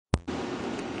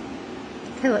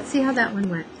Okay, let's see how that one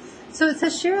went. So it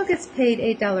says Cheryl gets paid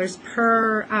 $8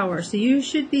 per hour. So you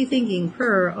should be thinking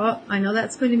per, oh, I know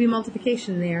that's going to be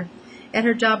multiplication there, at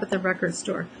her job at the record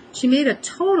store. She made a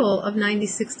total of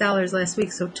 $96 last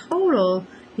week. So total,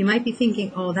 you might be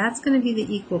thinking, oh, that's going to be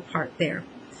the equal part there.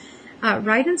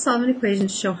 Write and solve an equation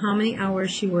to show how many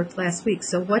hours she worked last week.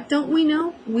 So what don't we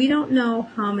know? We don't know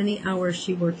how many hours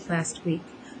she worked last week.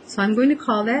 So I'm going to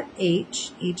call that H.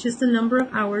 H is the number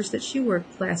of hours that she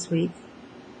worked last week.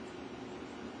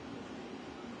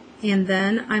 And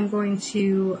then I'm going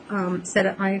to set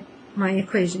up my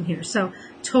equation here. So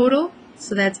total,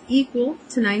 so that's equal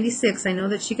to 96. I know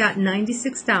that she got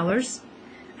 $96.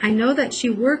 I know that she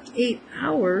worked 8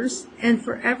 hours, and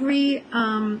for every,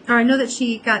 or I know that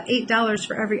she got $8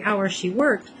 for every hour she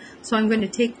worked, so I'm going to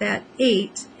take that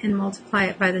 8 and multiply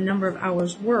it by the number of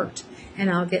hours worked,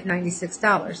 and I'll get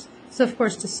 $96. So of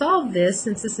course, to solve this,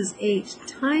 since this is H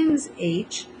times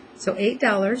H, so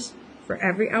 $8 for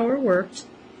every hour worked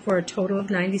for a total of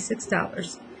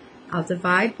 $96. I'll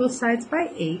divide both sides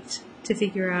by 8 to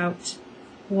figure out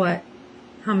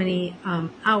how many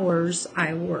hours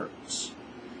I worked.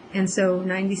 And so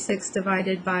 96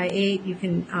 divided by 8, you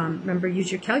can, remember,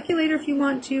 use your calculator if you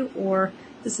want to, or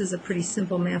this is a pretty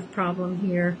simple math problem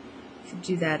here. You could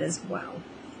do that as well.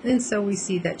 And so we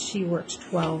see that she worked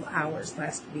 12 hours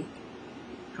last week.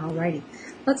 Alrighty,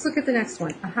 let's look at the next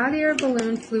one. A hot air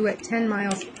balloon flew at 10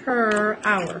 miles per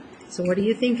hour. So what are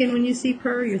you thinking when you see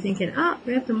per? You're thinking,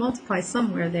 we have to multiply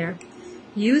somewhere there.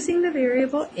 Using the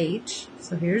variable h,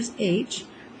 so here's h,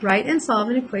 write and solve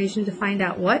an equation to find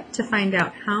out what? To find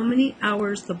out how many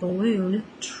hours the balloon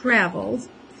traveled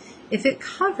if it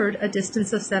covered a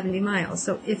distance of 70 miles.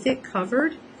 So if it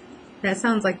covered, that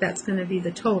sounds like that's going to be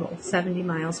the total, 70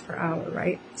 miles per hour,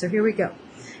 right? So here we go.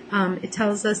 It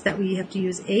tells us that we have to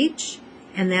use h,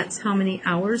 and that's how many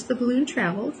hours the balloon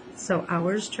traveled. So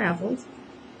hours traveled.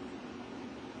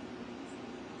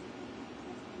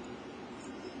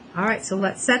 All right, so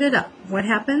let's set it up. What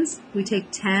happens? We take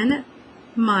 10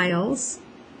 miles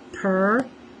per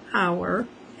hour,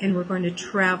 and we're going to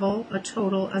travel a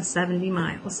total of 70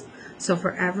 miles. So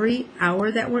for every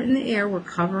hour that we're in the air, we're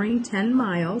covering 10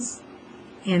 miles,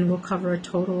 and we'll cover a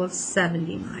total of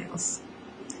 70 miles.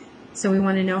 So we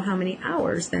want to know how many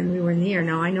hours then we were in the air.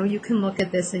 Now I know you can look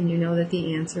at this and you know that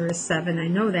the answer is 7. I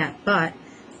know that, but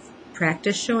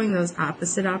practice showing those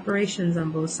opposite operations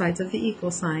on both sides of the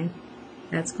equal sign.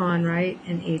 That's gone, right?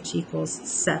 And h equals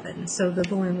 7. So the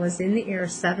balloon was in the air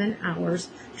 7 hours,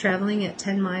 traveling at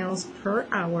 10 miles per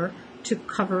hour to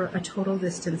cover a total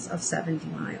distance of 70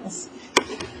 miles.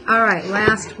 All right,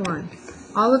 last one.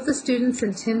 All of the students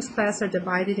in Tim's class are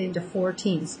divided into 4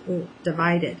 teams. Oh,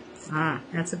 divided.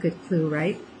 That's a good clue,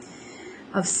 right?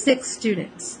 Of 6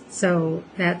 students. So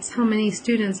that's how many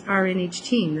students are in each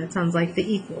team. That sounds like the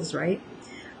equals, right?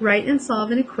 Write and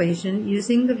solve an equation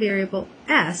using the variable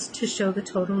s to show the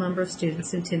total number of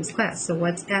students in Tim's class. So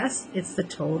what's s? It's the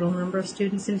total number of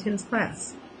students in Tim's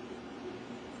class.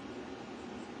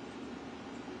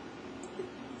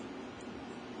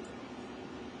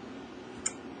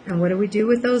 And what do we do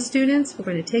with those students? We're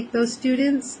going to take those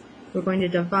students, we're going to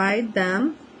divide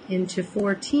them into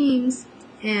 4 teams,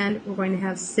 and we're going to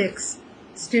have 6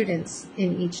 students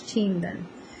in each team then.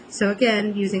 So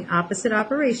again, using opposite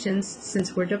operations,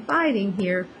 since we're dividing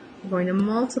here, we're going to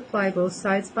multiply both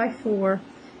sides by 4,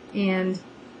 and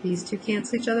these two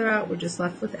cancel each other out. We're just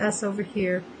left with s over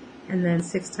here, and then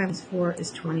 6 times 4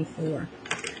 is 24.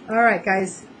 All right,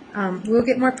 guys, we'll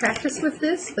get more practice with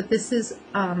this, but this is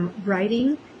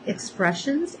writing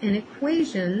expressions and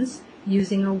equations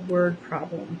using a word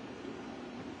problem.